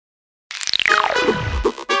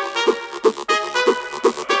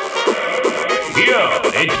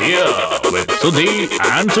Hit Here with Sudhi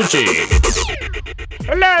and Suchi.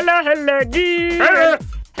 Hello, G.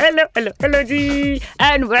 Hello, G.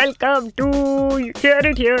 And welcome to Hear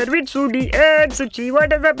It Here with Sudhi and Suchi.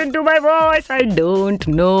 What has happened to my voice? I don't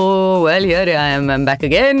know. Well, here I am. I'm back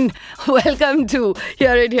again. Welcome to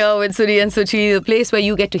Hear It Here with Sudhi and Suchi, the place where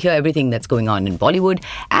you get to hear everything that's going on in Bollywood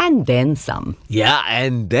and then some. Yeah,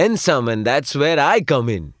 and then some, and that's where I come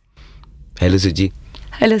in. Hello, Suchi.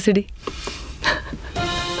 Hello, Sudhi.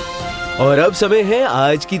 और अब समय है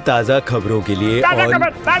आज की ताजा खबरों के लिए.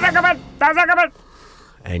 ताजा खबर.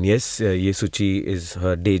 And yes, ये Suchi is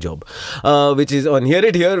her day job, which is on Hear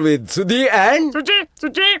It Here with Sudhi and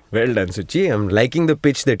Suchi. Well done, Suchi. I'm liking the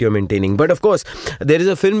pitch that you're maintaining. But of course, there is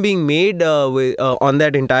a film being made on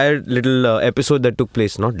that entire little episode that took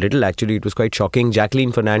place. Not little, actually. It was quite shocking.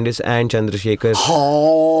 Jacqueline Fernandez and Chandrasekhar.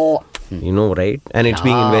 Oh. You know, right? And it's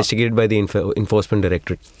being investigated by the Enforcement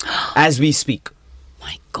Directorate as we speak.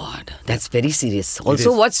 My God, that's very serious.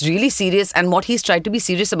 Also, what's really serious and what he's tried to be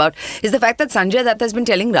serious about is the fact that Sanjay Dutt has been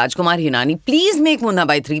telling Rajkumar Hinani, please make Munna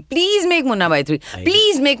by 3, please make Munna by 3,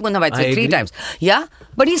 please make Munna by 3, 3 times. Yeah,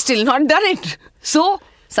 but he's still not done it. So,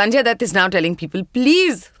 Sanjay Dutt is now telling people,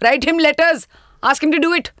 please write him letters, ask him to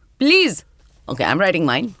do it, please. Okay, I'm writing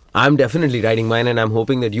mine. I'm definitely writing mine, and I'm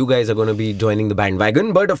hoping that you guys are going to be joining the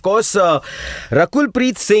bandwagon. But of course, Rakul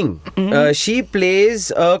Preet Singh, she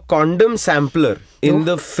plays a condom sampler in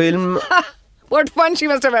the film. What fun she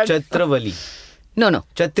must have had. Chhatravali. No.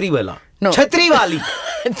 Chatriwala. No. Chatriwali.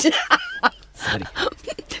 Sorry.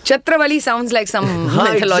 Chhatravali sounds like some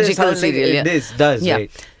mythological serial. Like it does, yeah.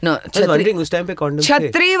 right. No, I was wondering उस time पे condom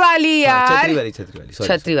Chhatriwali, yaar. Chhatriwali. Sorry.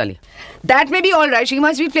 Chhatriwali. That may be all right. She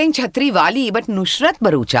must be playing Chhatriwali, but Nusrat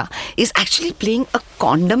Bharucha is actually playing a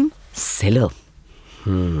condom seller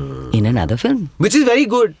in another film. Which is very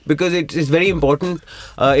good because it is very important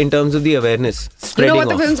in terms of the awareness You spreading know what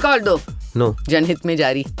the off. film's called though? No. Janhit Mein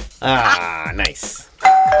Jari. Nice.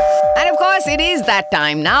 And of course, it is that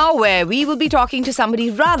time now where we will be talking to somebody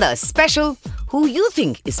rather special who you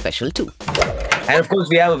think is special too. And of course,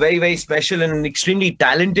 we have a very, very special and extremely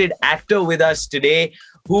talented actor with us today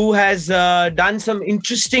who has done some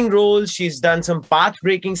interesting roles. She's done some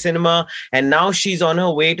path-breaking cinema, and now she's on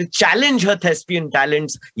her way to challenge her thespian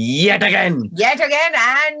talents yet again.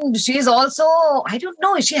 And she's also, I don't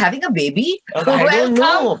know, is she having a baby? I don't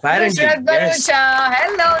know, apparently. Nusrat Yes. Bharucha.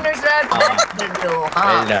 Hello, Nusrat.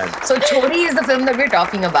 Well done. So, Chori is the film that we're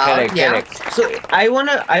talking about. Correct. So I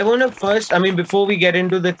wanna first, before we get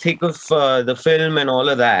into the thick of the film and all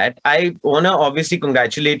of that, I wanna obviously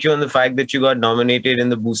congratulate you on the fact that you got nominated in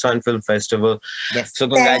the Busan Film Festival. Yes. So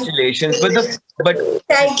congratulations. But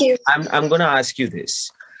Thank you. I'm gonna ask you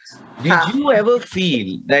this. Did you ever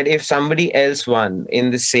feel that if somebody else won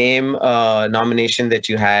in the same nomination that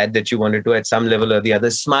you had, that you wanted to at some level or the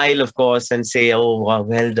other smile, of course, and say, oh, wow,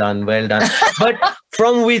 well done. But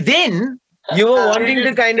from within, you were wanting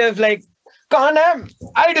to kind of like, Kahn,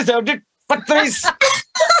 I deserved it. But please.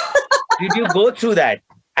 Did you go through that?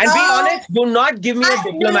 And be honest, do not give me a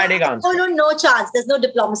diplomatic answer. No chance. There's no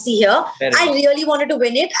diplomacy here. I really wanted to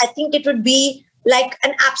win it. I think it would be like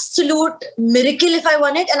an absolute miracle if I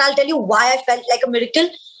won it. And I'll tell you why I felt like a miracle.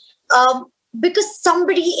 Because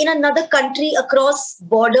somebody in another country across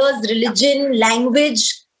borders, religion,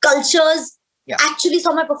 language, cultures actually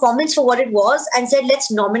saw my performance for what it was and said, let's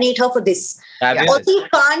nominate her for this. Also, you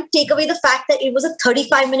can't take away the fact that it was a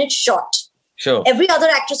 35-minute shot. Sure. Every other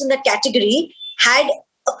actress in that category had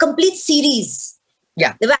a complete series.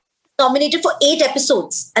 Yeah. They were nominated for 8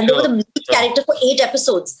 episodes and they were the lead character for 8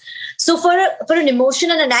 episodes. So for an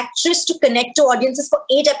emotion and an actress to connect to audiences for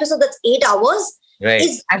 8 episodes, that's 8 hours. Right.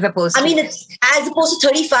 Is, As opposed to... it's as opposed to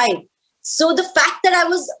 35. So the fact that I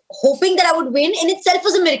was hoping that I would win in itself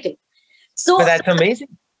was a miracle. So But that's amazing.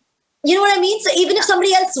 You know what I mean? So even if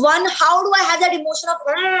somebody else won, how do I have that emotion of...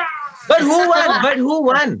 But who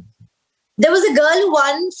won? There was a girl who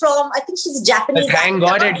won from, I think she's Japanese. But thank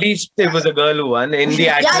God, at least there was a girl who won in the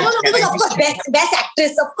actress. Yeah, it was of course best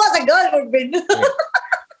actress. Of course, a girl would win.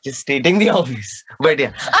 Just stating the obvious. But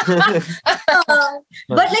yeah.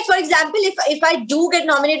 But like for example, if I do get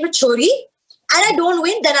nominated with Chori and I don't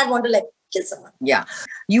win, then I'd want to like kill someone. Yeah.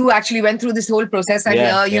 You actually went through this whole process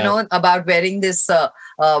and you know about wearing this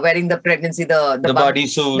wearing the pregnancy the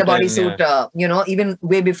bodysuit. The bodysuit you know, even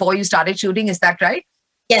way before you started shooting, is that right?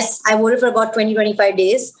 Yes, I wore it for about 20-25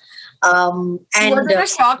 days. And was it a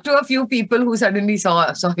shock to a few people who suddenly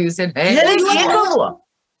saw you said, hey,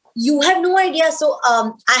 you have no idea. So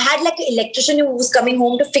I had like an electrician who was coming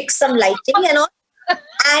home to fix some lighting and all.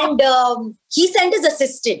 And he sent his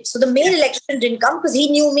assistant. So the main electrician didn't come because he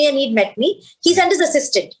knew me and he'd met me. He sent his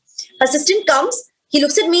assistant. Assistant comes. he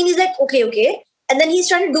looks at me and he's like, okay. And then he's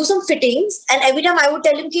trying to do some fittings. And every time I would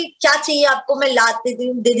tell him कि क्या चाहिए आपको मैं ला देती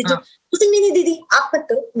हूँ दे दीजिए. उसने नहीं दीदी आप मत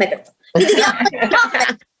करो मैं करता हूँ.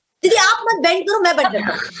 दीदी आप मत bend करो मैं bend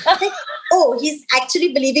करता हूँ. Like, oh, he's actually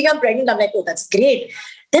believing I'm pregnant. I'm like, oh, that's great.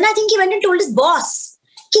 Then I think he went and told his boss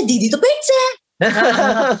कि दीदी तो पेट से है.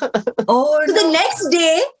 So the next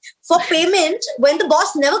day for payment, when the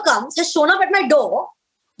boss never comes, has shown up at my door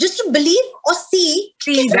just to believe or see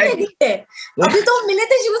she's pregnant. Abhi to mile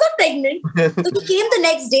the, she was not pregnant. So he came the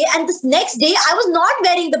next day, and this next day I was not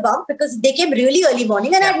wearing the bump because they came really early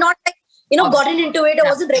morning, and I had not gotten into it. I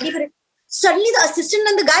wasn't ready for it. Suddenly the assistant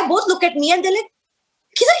and the guy both look at me and they're like,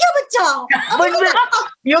 "Kisa kya bacha?" But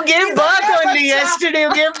you gave birth only yesterday.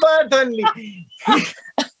 You gave birth only.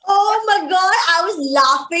 Oh my God, I was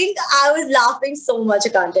laughing so much, I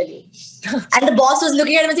can't tell you. And the boss was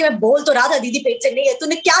looking at me and saying, मैं बोल तो रहा था दीदी पेट से नहीं है,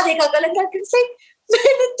 तूने क्या देखा कल? And I can say,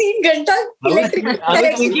 मैंने 3 घंटा electric.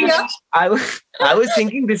 I was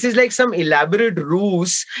thinking this is like some elaborate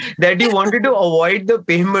ruse that you wanted to avoid the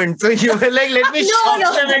payment. So you were like, let me shock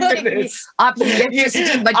them into this. आप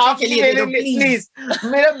electricity बच्चे के लिए दे दो, please.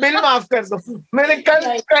 मेरा bill माफ कर दो. मैंने कल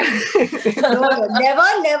No,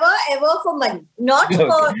 never ever for money. Not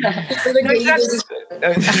for people with daily wages.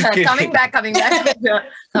 coming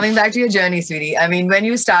back to your journey, sweetie. I mean, when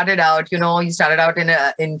you started out, you started out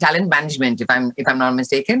in talent management, if I'm not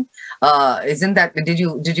mistaken. Isn't that, did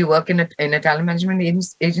you work in a talent management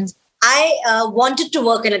agency? I wanted to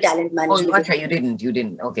work in a talent management. Oh, okay, you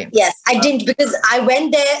didn't. Okay. Yes, I didn't because I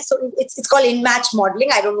went there. So it's called in-match modeling.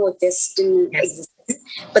 I don't know if this still exists,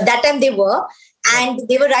 but that time they were, and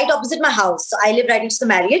they were right opposite my house. So I lived right next to the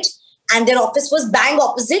Marriott, and their office was bang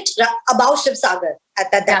opposite, above Shiv Sagar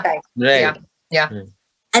at that time. Right. Yeah.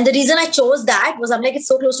 And the reason I chose that was I'm like, it's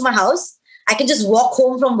so close to my house. I can just walk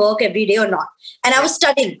home from work every day or not. And I was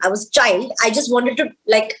studying. I was a child. I just wanted to,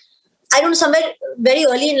 I don't know, somewhere very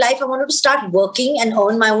early in life, I wanted to start working and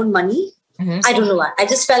earn my own money. Mm-hmm. I don't know why. I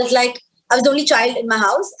just felt like I was the only child in my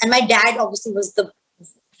house. And my dad obviously was the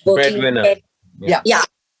working breadwinner. Yeah.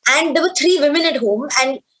 And there were 3 women at home.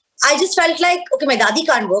 And I just felt like, okay, my dadi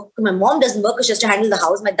can't work. My mom doesn't work because she has to handle the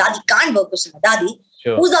house. My dadi can't work because she's my dadi.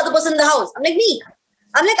 Sure. Who's the other person in the house? I'm like, me.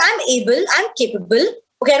 I'm like, I'm able. I'm capable.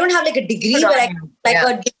 Okay, I don't have like a degree where I can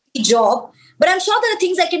a degree job. But I'm sure there are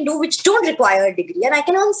things I can do which don't require a degree and I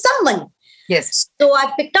can earn some money. Yes. So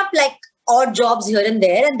I picked up like odd jobs here and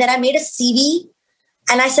there. And then I made a CV.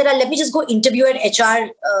 And I said, let me just go interview at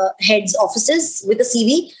HR heads' offices with a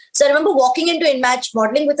CV. So I remember walking into in-match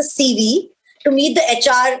modeling with a CV to meet the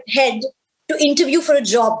HR head to interview for a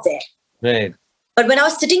job there. Right. But when I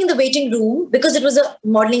was sitting in the waiting room, because it was a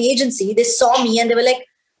modeling agency, they saw me and they were like,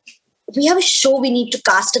 we have a show, we need to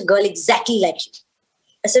cast a girl exactly like you.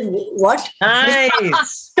 I said, what?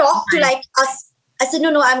 Nice. Talk to like us. I said,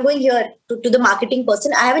 no, I'm going here to the marketing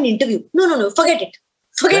person. I have an interview. No, forget it.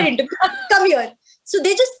 Forget interview. Come here. So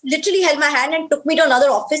they just literally held my hand and took me to another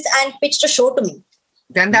office and pitched a show to me.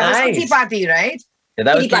 Then that was Kitty Party, right? Yeah,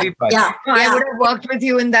 that was Kitty Party. Yeah. I would have worked with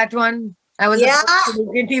you in that one. I was a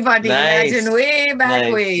Kitty Party. Nice. Imagine way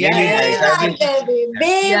back way. Really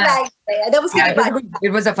Way back there. That was Kitty Party. It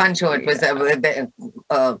was a fun show. It was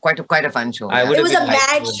quite a fun show. It was a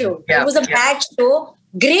mad show. It was a mad show.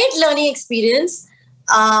 Great learning experience.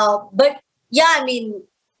 But yeah, I mean,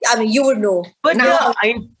 you would know. But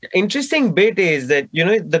the interesting bit is that,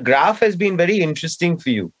 the graph has been very interesting for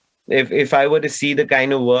you. If I were to see the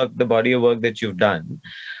kind of work, the body of work that you've done,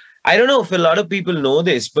 I don't know if a lot of people know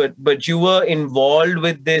this, but you were involved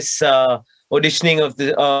with this auditioning of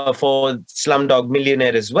the for Slumdog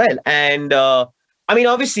Millionaire as well. And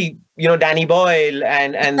obviously, Danny Boyle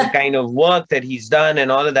and the kind of work that he's done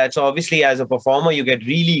and all of that. So obviously, as a performer, you get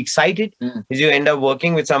really excited as you end up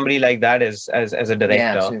working with somebody like that as a director.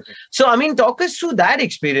 Yeah, so, talk us through that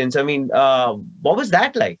experience. What was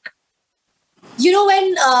that like?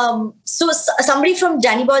 When somebody from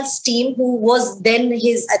Danny Boyle's team, who was then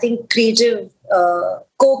his, I think, creative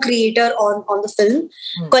co-creator on the film,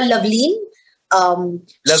 called Loveleen.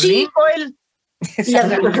 Loveleen Boyle?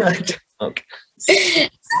 Loveleen. Okay.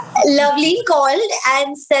 Loveleen called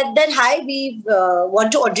and said that, hi, we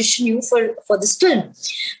want to audition you for this film.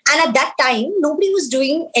 And at that time, nobody was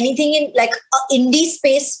doing anything in like indie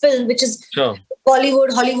space film, which is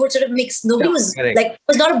Bollywood, Hollywood sort of mix. Nobody was it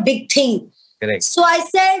was not a big thing. Correct. So I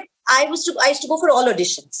said, I used to go for all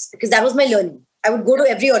auditions because that was my learning. I would go to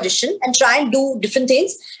every audition and try and do different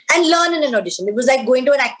things and learn in an audition. It was like going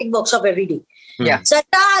to an acting workshop every day. Yeah. So I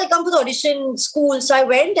thought, I'll come for the audition school. So I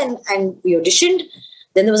went and we auditioned.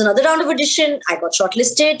 Then there was another round of audition. I got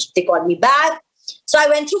shortlisted. They called me back. So I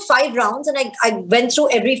went through 5 rounds, and I went through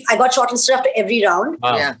I got shortlisted after every round.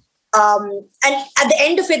 Wow. Yeah. And at the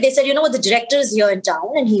end of it, they said, you know what, the director is here in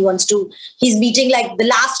town, and he's meeting like the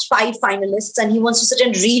last 5 finalists, and he wants to sit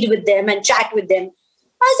and read with them and chat with them.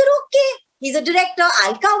 I said, okay, he's a director,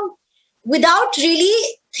 I'll come. Without really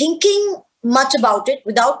thinking much about it,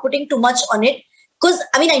 without putting too much on it. Because,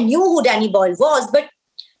 I mean, I knew who Danny Boyle was, but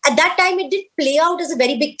at that time, it did play out as a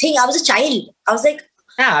very big thing. I was a child. I was like,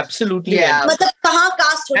 yeah, absolutely. Yeah. matlab, kahan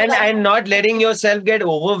cast hoga? And not letting yourself get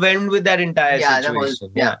overwhelmed with that entire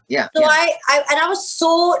situation. Yeah. So I was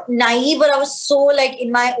so naive, or I was so like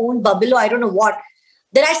in my own bubble, or I don't know what,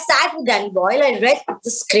 that I sat with Danny Boyle. I read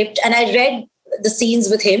the script and I read the scenes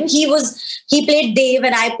with him. He played Dave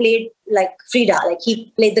and I played like Frida. Like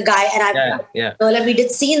he played the guy and I played the girl, and we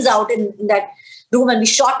did scenes out in that room and we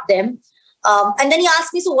shot them. And then he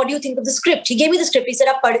asked me, so what do you think of the script? He gave me the script. He said,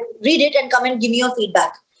 read it and come and give me your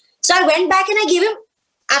feedback. So I went back and I gave him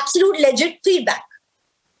absolute legit feedback.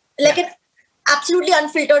 Like an absolutely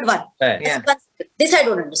unfiltered one. Right. Yeah. This I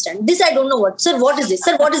don't understand. This I don't know what. Sir, what is this?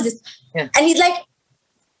 Sir, what is this? Yeah. And he's like,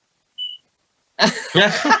 and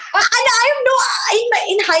I am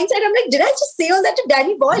in hindsight, I'm like, did I just say all that to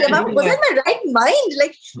Danny Boyle? Was I in my right mind?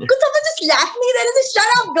 Like, could someone just slap me there and say, shut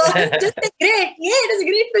up, girl? Just say, great. Yeah, it was a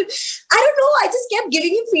great film. I don't know. I just kept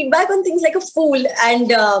giving him feedback on things like a fool.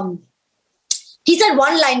 And he said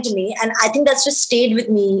one line to me, and I think that's just stayed with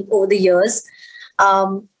me over the years.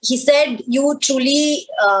 He said, you truly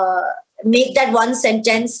make that one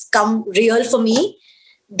sentence come real for me,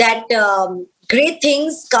 that great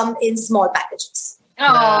things come in small packages.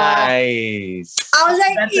 Nice. I was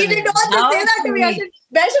like, That's he did not just say that to me. I said,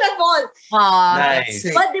 where should I fall?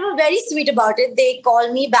 Nice. But they were very sweet about it. They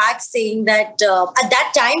called me back saying that at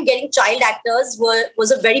that time, getting child actors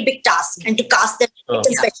was a very big task. And to cast them,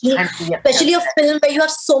 especially a film where you have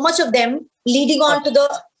so much of them leading on to the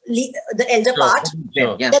elder part,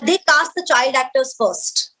 that they cast the child actors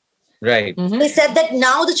first. Right. Mm-hmm. They said that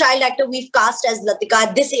now the child actor we've cast as Latika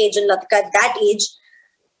at this age and Latika at that age,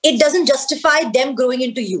 it doesn't justify them growing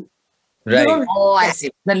into you. Right. You don't Oh, I see.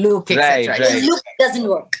 The look, etc. The look doesn't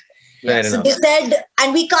work. Fair So enough. they said,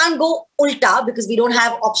 and we can't go ulta because we don't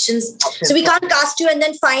have options. So we can't cast you and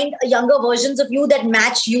then find younger versions of you that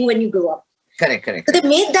match you when you grow up. Correct. So they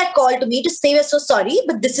made that call to me to say, we're so sorry,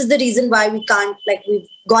 but this is the reason why we can't, like we've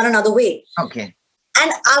gone another way. Okay.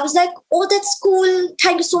 And I was like, oh, that's cool.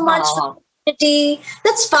 Thank you so much for the opportunity.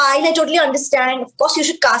 That's fine. I totally understand. Of course, you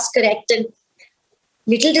should cast correct. And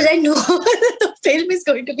little did I know the film is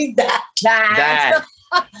going to be that. That.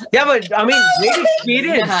 Yeah, but I mean, great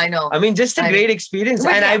experience. Yeah, I know. I mean, just a I great experience.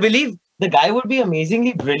 But And yeah. I believe the guy would be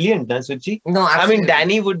amazingly brilliant, Suchi. No, I absolutely. mean,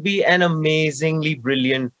 Danny would be an amazingly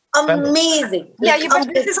brilliant. Amazing. Yeah, Like,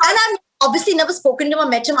 but this is how- and I've obviously never spoken to him or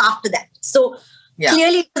met him after that. So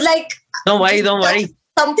clearly it was like Don't worry.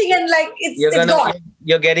 something, and like it's gone.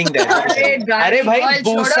 You're getting there. अरे भाई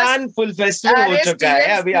Busan full festival हो चुका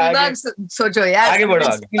है अभी आगे सोचो यार आगे बढ़ो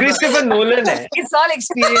आगे क्रिस्टोफर नोलन है It's all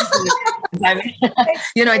experiences. I mean,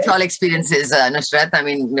 it's all experiences, Nusrat. I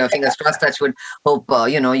mean, fingers crossed, touch wood. Hope,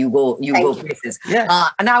 you go places. Yeah.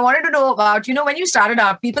 And I wanted to know about, when you started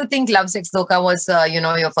out, people think Love Sex Dhoka was,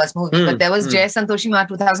 your first movie, but there was Jai Santoshima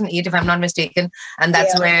 2008, if I'm not mistaken. And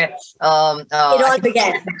that's where It all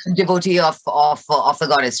began. Devotee of the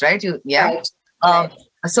goddess, right? Right.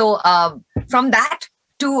 So from that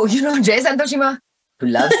to, Jai Santoshima to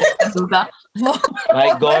Love Sex Dhoka.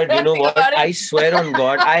 My God, you know what? I swear on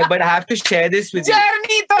God, but I have to share this with you.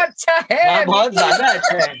 Journey तो अच्छा है. हाँ, बहुत ज़्यादा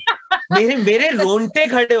अच्छा है. मेरे रोंगटे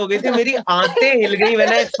खड़े हो गए थे, मेरी आंतें हिल गई when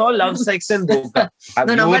I saw Love, Sex and Dhoka.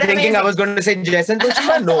 You were thinking I was going to say Jason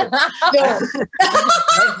Toshima? No. Love,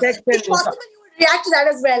 Sex and It's possible you would react to that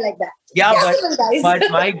as well, like that. Yeah, Possible, guys.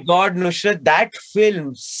 but my God, Nusrat, that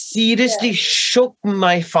film seriously shook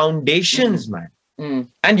my foundations, man.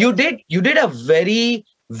 And you did a very,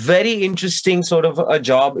 very interesting sort of a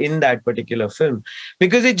job in that particular film,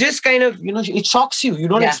 because it just kind of, it shocks you. You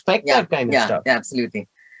don't expect that kind of stuff. Yeah, absolutely.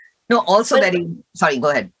 No, also sorry, go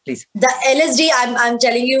ahead, please. The LSD, I'm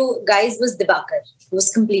telling you, guys, was Dibakar. It was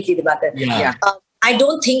completely Dibakar. Yeah. I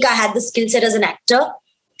don't think I had the skill set as an actor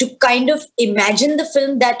to kind of imagine the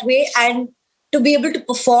film that way and to be able to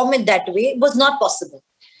perform it that way. It was not possible.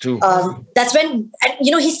 True. That's when, and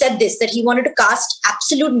he said this, that he wanted to cast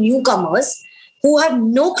absolute newcomers who have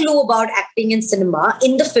no clue about acting in cinema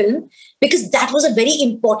in the film, because that was a very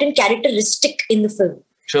important characteristic in the film.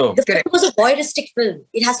 Sure. The film was a voyeuristic film.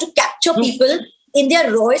 It has to capture people in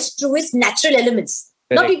their rawest, truest, natural elements,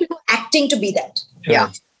 not people who are acting to be that. Yeah.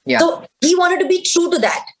 So he wanted to be true to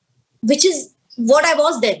that, which is what I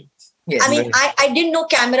was then. Yes. I mean, I didn't know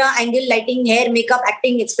camera, angle, lighting, hair, makeup,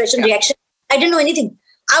 acting, expression, reaction. I didn't know anything.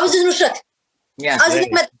 I was just Nusrat. Yeah. I was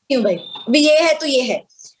like, मैं तो हूँ भाई. अभी ये है तो ये है.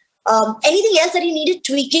 Anything else that he needed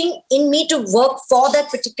tweaking in me to work for that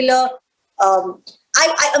particular.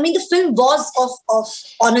 I mean, the film was of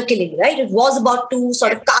honor killing, right? It was about two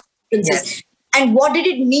sort of caste differences. Yes. And what did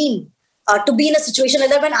it mean to be in a situation like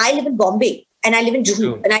that when I live in Bombay and I live in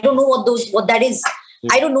Juhu and I don't know what that is.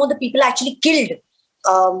 I don't know the people actually killed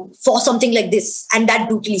for something like this and that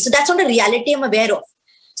brutally. So that's not a reality I'm aware of.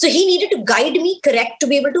 So he needed to guide me correct to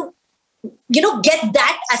be able to, get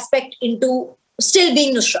that aspect into still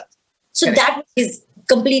being Nusrat. So that was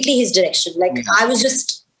completely his direction. Like I was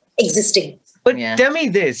just existing. But tell me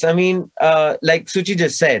this, I mean, like Suchi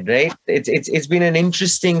just said, right? It's been an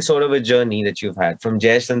interesting sort of a journey that you've had from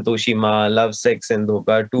Jai Santoshi Ma, Love, Sex and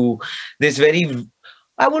Dhoka to this very,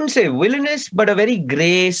 I wouldn't say villainous, but a very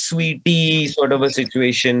grey, sweetie sort of a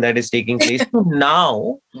situation that is taking place to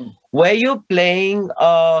now, where you're playing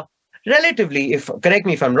relatively, correct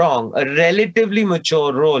me if I'm wrong, a relatively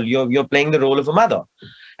mature role. You're playing the role of a mother.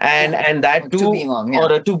 And that too, To be mom,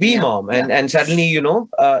 or a to be mom, and suddenly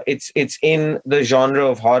it's in the genre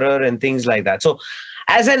of horror and things like that. So,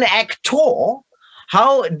 as an actor,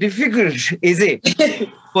 how difficult is it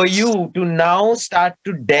for you to now start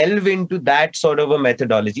to delve into that sort of a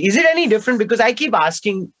methodology? Is it any different? Because I keep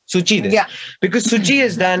asking Suchi this, because Suchi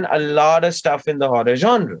has done a lot of stuff in the horror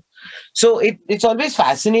genre. So it's always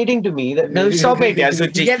fascinating to me that stop it, yeah,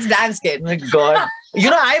 Suchi. He gets damn scared. Oh my God.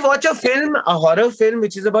 I watch a horror film,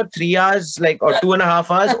 which is about 3 hours, or 2.5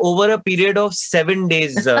 hours over a period of 7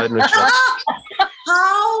 days. Nushra.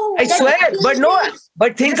 How? I swear,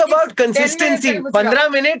 but think about consistency.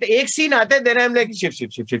 15 minutes, एक scene आता, then I'm like, shift.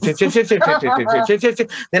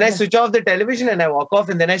 Then I switch off the television and I walk off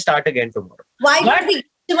and then I start again tomorrow. Why don't we give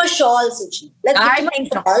him a shawl, Suchi? Let's give him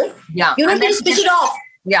a shawl. Yeah. You don't need to switch it off.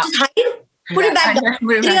 Yeah. Just hide it, put it back down.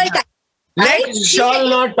 Real time. We shall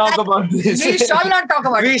not talk about this. We shall not talk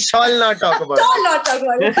about We it. shall not talk about Don't not talk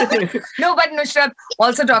about it. No, but Nusrat,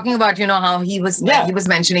 also talking about how he was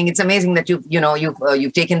mentioning, it's amazing that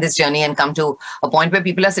you've taken this journey and come to a point where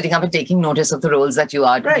people are sitting up and taking notice of the roles that you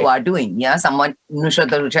are doing. Yeah, someone Nusrat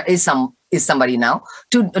Darucha is somebody now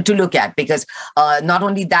to look at, because not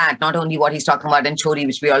only what he's talking about and Chori,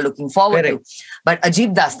 which we are looking forward to, but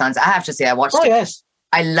Ajeeb Dastans, I have to say, I watched it. Yes.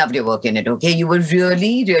 I loved your work in it. Okay, you were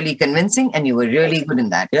really, really convincing, and you were really good in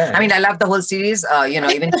that. Yeah. I mean, I love the whole series.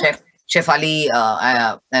 Even Chef Ali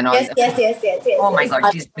and all. Yes. Oh my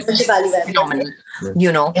God, she's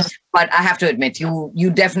phenomenal. But I have to admit,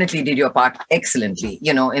 you definitely did your part excellently.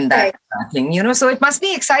 In that thing. So it must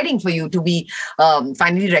be exciting for you to be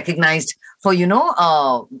finally recognized for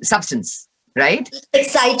substance, right? It's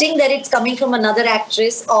exciting that it's coming from another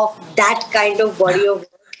actress of that kind of body of work.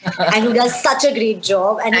 And who does such a great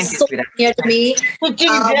job and is so near to me. You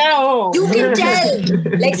can tell.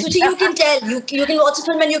 Like Suchi, you can tell. You can watch a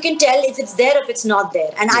film and you can tell if it's there or if it's not there.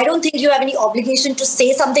 And I don't think you have any obligation to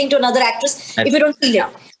say something to another actress if you don't feel it.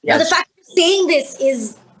 But the fact of saying this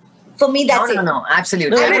is, for me, that's it. No,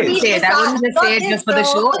 absolutely. I wouldn't say it. I wouldn't just say it just for the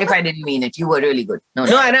show if I didn't mean it. You were really good. No,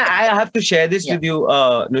 and I have to share this with you,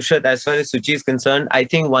 Nusrat, as far as Suchi is concerned. I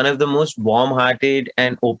think one of the most warm-hearted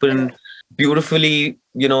and open, beautifully,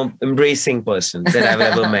 embracing person that I've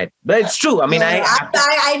ever met. But it's true. I mean,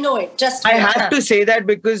 I know it. Just I have to say that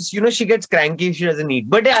because she gets cranky if she doesn't eat.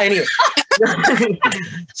 But anyway.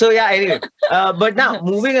 So anyway. But now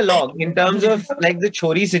moving along in terms of the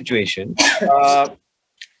Chori situation.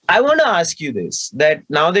 I want to ask you this, that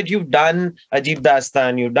now that you've done Ajeeb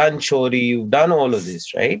Dastan, you've done Chori, you've done all of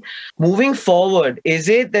this, right? Moving forward, is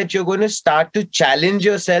it that you're going to start to challenge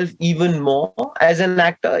yourself even more as an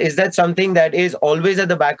actor? Is that something that is always at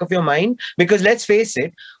the back of your mind? Because let's face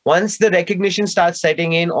it, once the recognition starts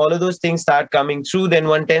setting in, all of those things start coming through, then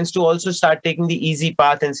one tends to also start taking the easy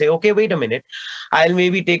path and say, okay, wait a minute, I'll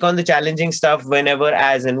maybe take on the challenging stuff whenever,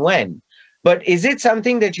 as and when. But is it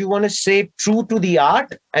something that you want to stay true to the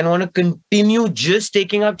art and want to continue just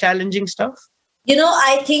taking up challenging stuff?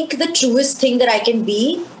 I think the truest thing that I can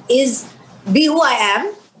be is be who I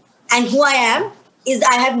am. And who I am is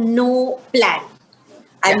I have no plan.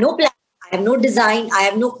 I have no plan. I have no design. I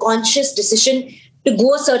have no conscious decision to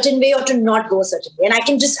go a certain way or to not go a certain way. And I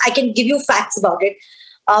can give you facts about it.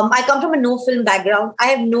 I come from a no film background. I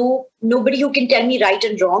have nobody who can tell me right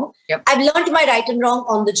and wrong. Yep. I've learned my right and wrong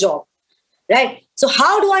on the job. Right. So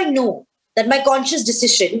how do I know that my conscious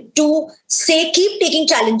decision to say keep taking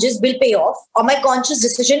challenges will pay off, or my conscious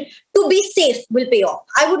decision to be safe will pay off?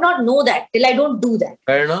 I would not know that till I don't do that.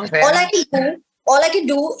 Fair enough. All I can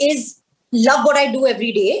do is love what I do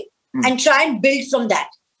every day and try and build from that.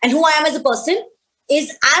 and who I am as a person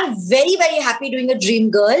is I'm very, very happy doing a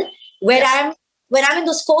dream girl where when I'm in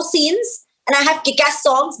those 4 scenes and I have kick-ass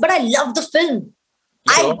songs, but I love the film.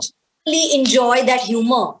 Sure. I really enjoy that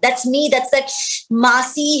humor. That's me. That's that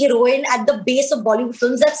massy heroine at the base of Bollywood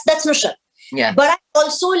films. That's Nusrat. Yeah. But I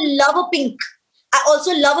also love a Pink. I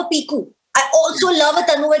also love a Piku. I also love a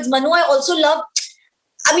Tanu X Manu. I also love,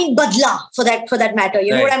 Badla for that matter.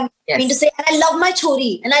 You know what I mean to say? And I love my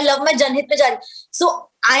Chori and I love my Janhit Pe Jari. So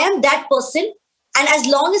I am that person. And as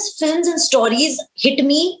long as films and stories hit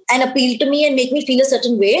me and appeal to me and make me feel a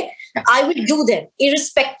certain way, I will do them,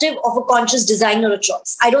 irrespective of a conscious design or a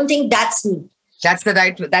choice. I don't think that's me. That's the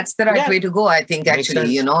right way to go, I think,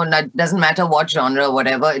 actually. You know, doesn't matter what genre or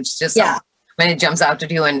whatever. It's just when it jumps out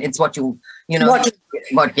at you and it's what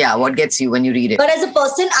what gets you when you read it. But as a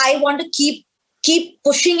person, I want to keep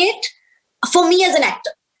pushing it for me as an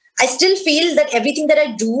actor. I still feel that everything that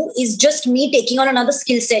I do is just me taking on another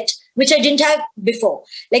skill set, which I didn't have before.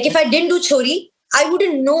 Like if I didn't do Chori, I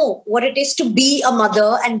wouldn't know what it is to be a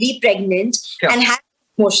mother and be pregnant and have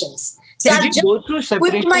emotions. So Did you go through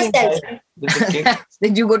separation anxiety with the kid?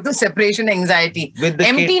 Did you go through separation anxiety? With the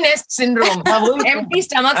empty kid? nest syndrome. Empty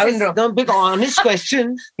stomach syndrome. No, big honest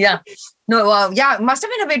question. Yeah. No, it must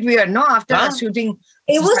have been a bit weird, no? After shooting.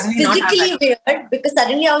 It was physically weird because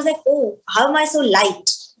suddenly I was like, oh, how am I so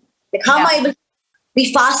light? Like, how am I able to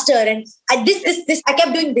be faster? And this, I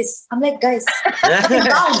kept doing this. I'm like, guys, I can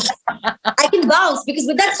bounce. I can bounce because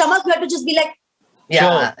with that stomach, you have to just be like, Sure.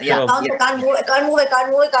 bounce, I can't move.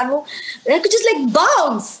 And I could just like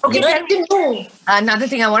bounce. Okay, I didn't move. Another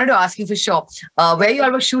thing I wanted to ask you for sure, where you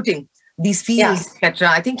all were shooting these fields, etc.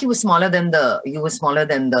 I think you were smaller than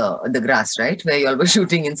the grass, right? Where you all were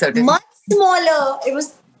shooting in certain. Much smaller. It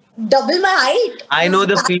was double my height. I know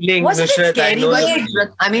the feeling, Wasn't it Nusrat. I scary? know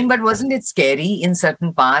the feeling. But wasn't it scary in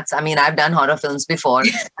certain parts? I mean, I've done horror films before,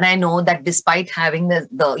 and I know that despite having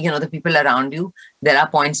the people around you, there are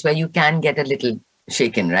points where you can get a little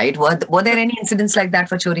shaken, right? Were there any incidents like that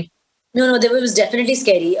for Chori? No, it was definitely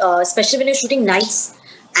scary, especially when you're shooting nights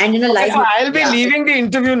and in a live. I'll be leaving the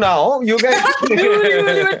interview now. You guys.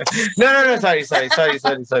 No.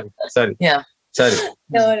 Sorry. Yeah. Sorry.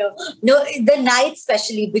 No, the night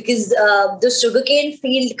especially because the sugarcane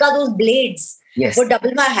field, those blades were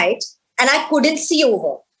double my height and I couldn't see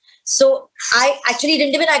over. So I actually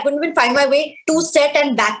couldn't even find my way to set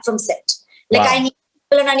and back from set. Like I need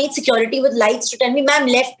people and I need security with lights to tell me, ma'am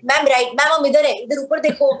left, ma'am right, ma'am hum idhar hai, idhar upar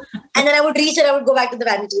dekho. And then I would reach and I would go back to the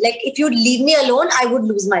vanity. Like if you'd leave me alone, I would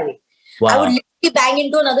lose my way. I would literally bang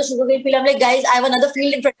into another sugarcane field. I'm like, guys, I have another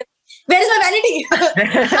field in front of me. Where is my vanity?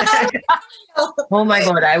 Oh my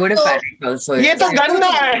God, I would have panicked also. Ye to ganda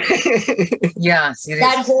hai. Yeah, seriously.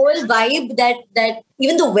 That whole vibe, that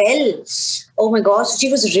even the well. Oh my gosh,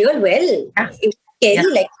 she was real well. It was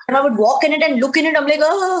scary. Like and I would walk in it and look in it. I'm like,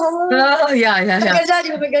 Yeah.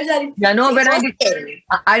 Yeah, no, but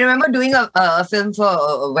I remember doing a film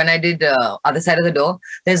for when I did Other Side of the Door.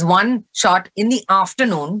 There's one shot in the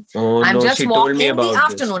afternoon. She told me about this.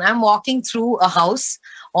 Afternoon. I'm walking through a house.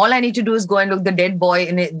 All I need to do is go and look the dead boy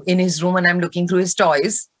in his room and I'm looking through his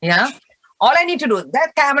toys. Yeah. All I need to do,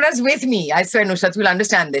 that camera's with me. I swear, Nusrat will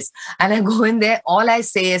understand this. And I go in there. All I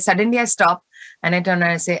say is, suddenly I stop and I turn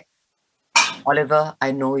around and say, Oliver,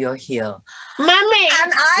 I know you're here. Mommy!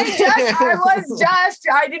 And I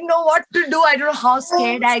didn't know what to do. I don't know how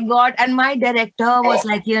scared I got. And my director was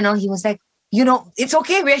like, he was like, it's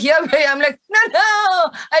okay. We're here. I'm like, no.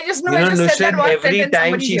 I just know. I just said that one every sentence,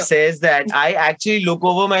 time she says that, I actually look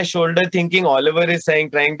over my shoulder thinking Oliver is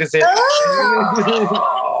trying to say, stop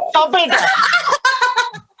it.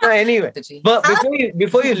 Anyway, but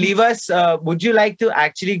before you leave us, would you like to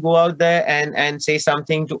actually go out there and say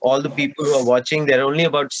something to all the people who are watching? There are only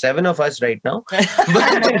about 7 of us right now.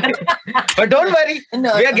 But don't worry,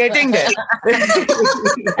 we are getting there.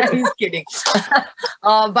 He's kidding.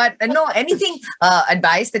 But no, anything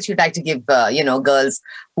advice that you'd like to give, girls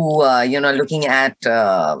who looking at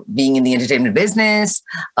being in the entertainment business,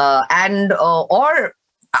 and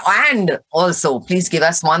also, please give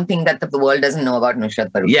us one thing that the world doesn't know about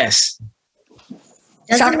Nusrat Parukh. Yes.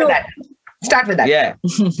 Start with that. Yeah.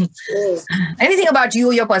 Anything about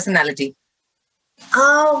you, your personality?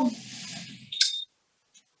 Oh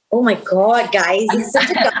my God, guys. It's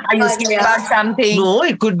such a Are you scared about something? No,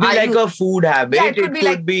 it could be a food habit. Yeah, it could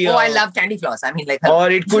be I love candy floss. I mean, or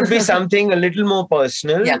it could be something a little more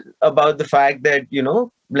personal about the fact that,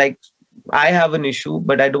 I have an issue,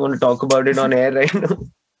 but I don't want to talk about it on air right now.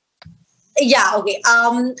 Yeah, okay.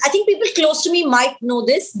 I think people close to me might know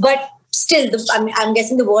this, but still, I'm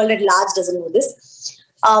guessing the world at large doesn't know this.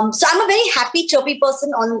 So I'm a very happy, chirpy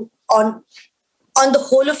person on on the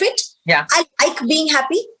whole of it. Yeah. I like being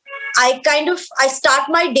happy. I start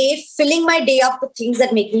my day, filling my day up with things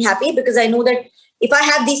that make me happy, because I know that if I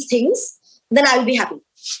have these things, then I will be happy.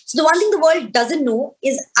 So the one thing the world doesn't know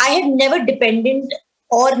is I had never depended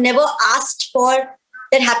or never asked for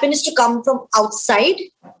that happiness to come from outside.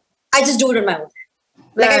 I just do it on my own.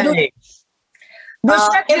 Like I do.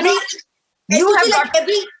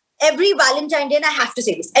 Every Valentine Day, and I have to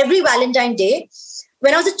say this, every Valentine Day,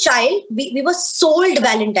 when I was a child, we were sold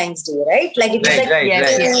Valentine's Day, right? Like it was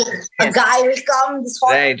a guy will come, this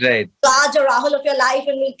hot Raj or Rahul of your life,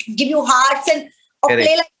 and will give you hearts or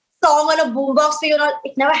play like a song on a boombox for you.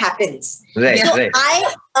 It never happens. I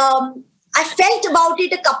felt about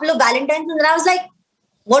it a couple of Valentines, and then I was like,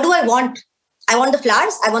 what do I want? I want the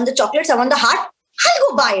flowers, I want the chocolates, I want the heart. I'll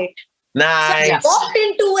go buy it. Nice. So I walked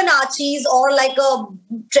into an Archie's or like a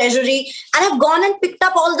treasury, and I've gone and picked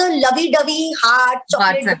up all the lovey-dovey heart,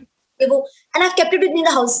 chocolate, and I've kept it with me in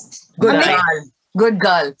the house. Good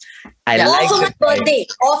girl.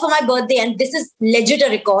 All for my birthday, and this is legit a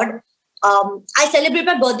record. I celebrate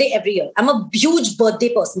my birthday every year. I'm a huge birthday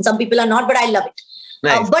person. Some people are not, but I love it.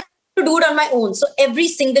 Nice. But to do it on my own. So every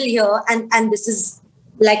single year, and this is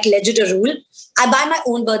like legit a rule, I buy my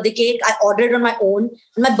own birthday cake. I order it on my own.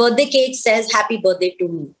 And my birthday cake says, "Happy birthday to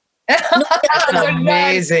me." That's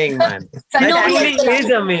amazing, man. That really is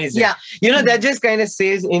amazing. Yeah. That just kind of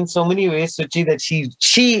says in so many ways, Suchi, that she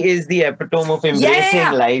is the epitome of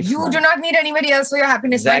embracing life. You do not need anybody else for your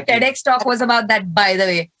happiness. Exactly. My TEDx talk was about that, by the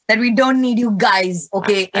way, that we don't need you guys,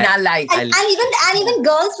 in our life. And even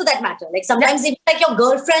girls for that matter. Like sometimes even like your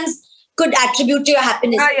girlfriends could attribute to your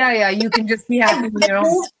happiness. Yeah. You can just be happy.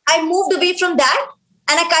 I moved away from that,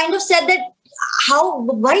 and I kind of said that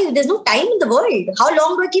why there's no time in the world. How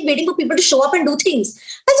long do I keep waiting for people to show up and do things?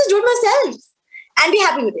 I just do it myself and be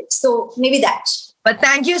happy with it. So maybe that. But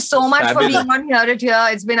thank you so much for being on Hear It Here.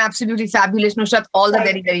 It's been absolutely fabulous, Nusrat. All the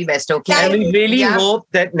very, very best. Okay. And we really hope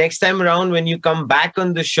that next time around when you come back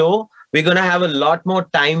on the show, we're going to have a lot more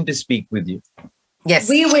time to speak with you. Yes.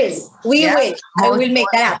 We will. I will make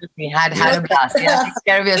that happen. We had a blast. Yeah. Take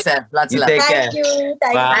care of yourself. Lots of love. Thank you.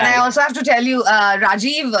 Bye. And I also have to tell you,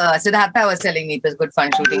 Rajiv, Siddhartha was telling me it was good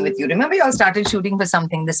fun shooting with you. Remember you all started shooting for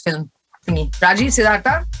something, this film thingy. Rajiv,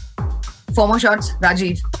 Siddhartha, 4 more shots.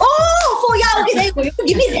 Rajiv. Okay, there you go. You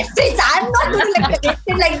give me reference. I'm not going to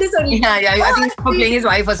like this only. Yeah. I think he's playing his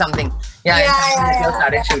wife or something. You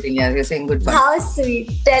started shooting. Yeah, you're saying good fun. How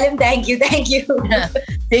sweet. Tell him thank you. Take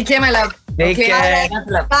care, my love. Take care.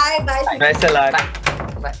 Bye. Best of luck.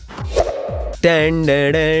 Bye.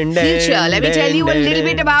 Future. Let me tell you a little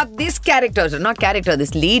bit about this character.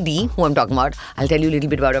 This lady who I'm talking about. I'll tell you a little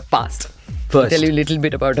bit about her past. I'll tell you a little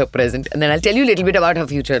bit about her present. And then I'll tell you a little bit about her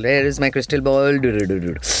future. Where is my crystal ball?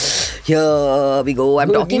 Here we go.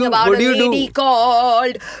 I'm talking about a lady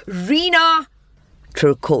called Reena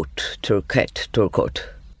Turcotte.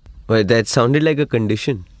 Well, that sounded like a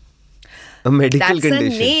condition. A medical condition.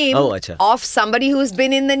 That's the name of somebody who's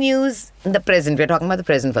been in the news in the present. We're talking about the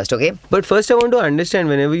present first, okay? But first I want to understand,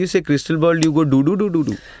 whenever you say crystal ball, you go do.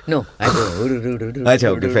 No, I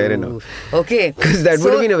go okay, fair enough. Okay. Because that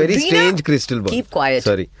would have been a very strange crystal ball. Keep quiet.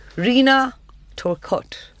 Sorry. Reena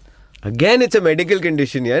Turcotte. Again, it's a medical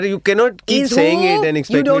condition, yeah. You cannot keep saying it and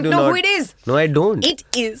expect me to not. You don't know who it is. No, I don't. It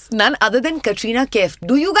is none other than Katrina Kaif.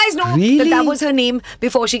 Do you guys know that was her name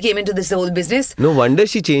before she came into this whole business? No wonder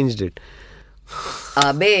she changed it.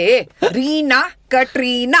 Abe, Reena,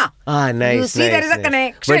 Katrina. Nice. You see, there is a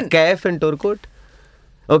connection. But Kaif and Turcotte?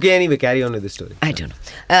 Okay, anyway, carry on with the story. I don't know.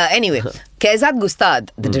 Anyway, Kaizad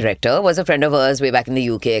Gustad, the director, was a friend of hers way back in the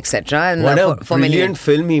UK, etc. And what a brilliant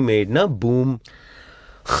film he made, na? Boom.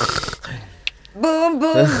 Boom,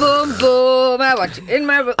 boom, boom, boom. I watch it in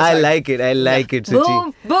my. I like it, Suchi.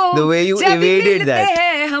 Boom, boom. The way you evaded that.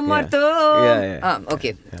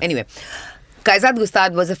 Okay. Anyway. Kaizad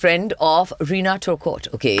Gustad was a friend of Reena Turcotte,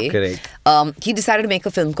 okay? Correct. He decided to make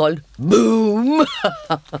a film called Boom.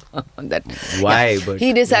 Why? But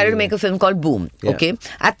he decided to make a film called Boom, okay?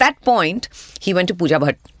 At that point, he went to Pooja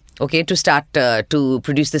Bhatt, okay, to start to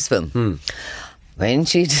produce this film. When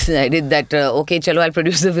she decided that, okay, chalo, I'll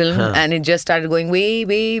produce the film, and it just started going way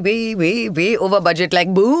over budget,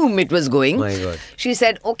 like boom, it was going. My God. She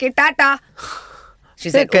said, okay, tata. She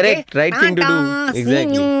said, correct, okay, right thing to do.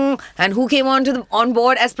 Exactly. And who came on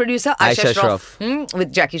board as producer? Aisha Shroff.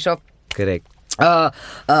 With Jackie Shroff. Correct.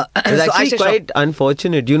 It's actually quite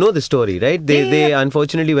unfortunate. You know the story, right? They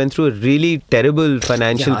unfortunately went through a really terrible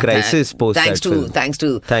financial crisis post that film. Thanks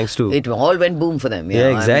to. It all went boom for them.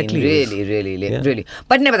 Yeah, exactly. I mean, really.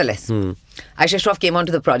 But nevertheless, Aisha Shroff came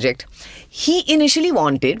onto the project. He initially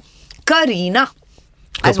wanted Kareena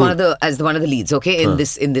as one of the leads, okay, in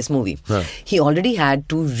this movie. He already had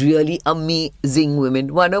two really amazing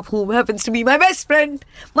women, one of whom happens to be my best friend,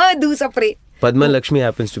 Madhu Sapre. Padma Lakshmi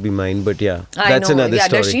happens to be mine, but yeah, that's I know. another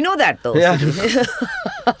story. Does she know that though? Yeah.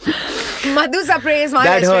 Madhu Sapre is my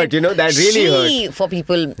That best hurt, friend. that really hurt. For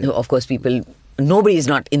people, of course, nobody is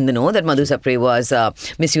not in the know that Madhu Sapre was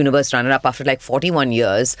Miss Universe runner-up after like 41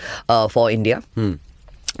 years for India.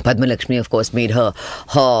 Padma Lakshmi, of course, made her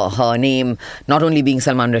name not only being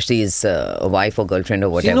Salman Rushdie's wife or girlfriend or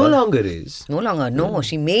whatever. She no longer is. No longer, no.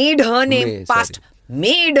 She made her name past.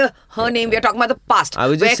 Made her name. We are talking about the past. I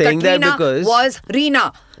was just saying Katrina that because was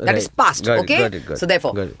Reena. That is past. Got okay. It. So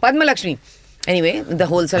therefore, Padma Lakshmi. Anyway, the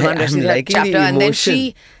whole Salman Rushdie chapter, and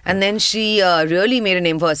then she really made a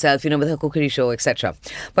name for herself, with her cookery show, etc.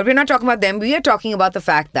 But we're not talking about them. We are talking about the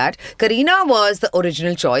fact that Kareena was the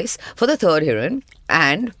original choice for the third heroine,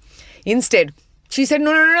 and instead she said,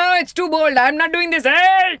 no, it's too bold. I'm not doing this.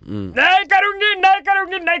 Hey, nahi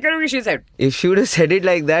karungi, she said. If she would have said it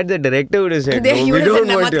like that, the director would have said, no, he we would have don't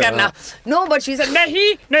said, want to. Karna. No, but she said,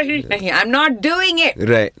 nahi, I'm not doing it.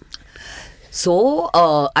 Right. So,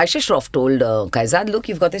 Aisha Shroff told Kaizad, look,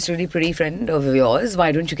 you've got this really pretty friend of yours.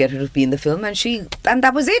 Why don't you get her to be in the film? And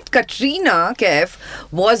that was it. Katrina Kaif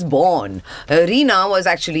was born. Reena was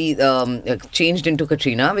actually changed into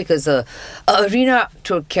Katrina because Reena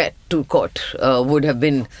to court would have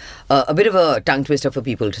been a bit of a tongue twister for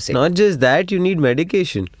people to say. Not just that, you need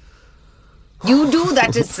medication. You do,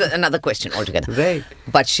 that is another question altogether. Right.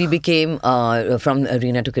 But she became from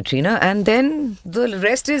Reena to Katrina, and then the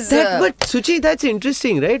rest is... But Suchi, that's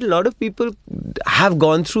interesting, right? A lot of people have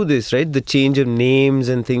gone through this, right? The change of names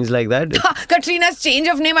and things like that. Katrina's change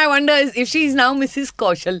of name, I wonder is if she is now Mrs.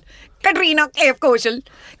 Kaushal. Katrina Kaif Kaushal.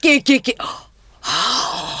 KKK.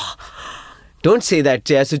 Don't say that,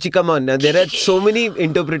 Chaya. Suchi, come on. Now, there are so many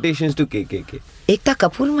interpretations to KKK. Ekta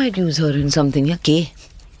Kapoor might use her in something, yeah? K.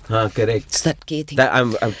 Correct. It's that K thing.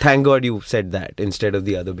 Thank God you said that instead of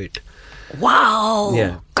the other bit. Wow.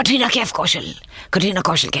 Yeah. Katrina Kaif Kaushal. Katrina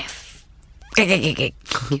Kaushal Kaif.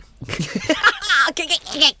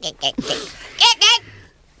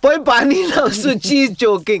 Boy, Pani now, Suchi is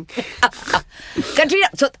joking. Katrina,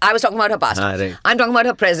 so I was talking about her past. Right. I'm talking about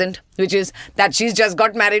her present, which is that she's just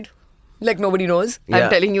got married. Like nobody knows. Yeah. I'm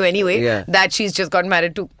telling you anyway. Yeah. That she's just got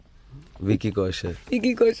married to Vicky Kaushal.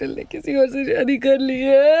 Vicky Kaushal ने किसी और से शादी कर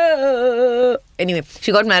लिया. Anyway,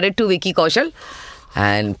 she got married to Vicky Kaushal,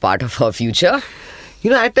 and part of her future.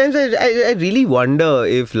 At times I really wonder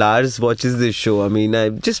if Lars watches this show. I mean, I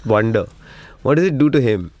just wonder. What does it do to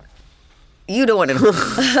him? You don't want to know.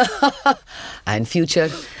 And future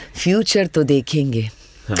तो देखेंगे.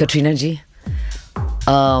 Katrina ji.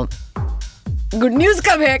 Good news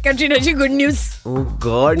कब है, Katrina ji? Good news. Oh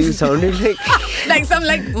God, you sounded like some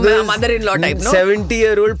mother-in-law type, no?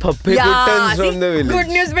 70-year-old Pappe Guttans from the village. Good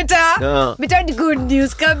news, beta. Beta, good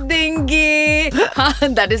news कब देंगे?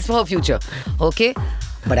 That is for future. Okay.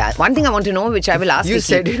 But one thing I want to know, which I will ask You Vicky.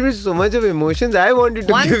 said it with so much of emotions. I wanted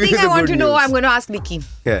to One give you thing the I want good to know, news. I'm going to ask Vicky.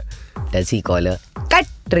 Yeah. Does he call her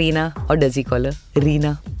Katrina or does he call her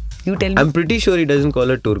Reena? You tell me. I'm pretty sure he doesn't call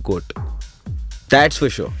her Turcoat. That's for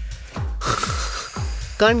sure.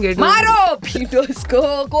 Can't get Maro Pitos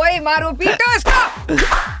ko, koi maro Pitos ko.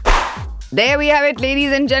 There we have it,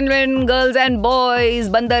 ladies and gentlemen, girls and boys,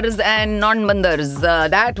 bandars and non-bandars.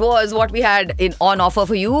 That was what we had on offer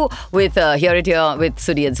for you with Here It Here with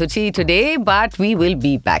Sudhi and Suchi today. But we will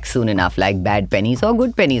be back soon enough, like bad pennies or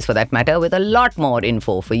good pennies for that matter, with a lot more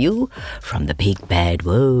info for you from the big bad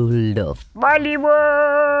world of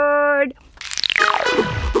Bollywood.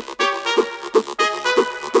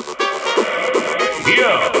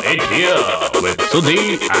 Here It Here with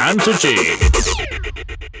Sudhi and Suchi.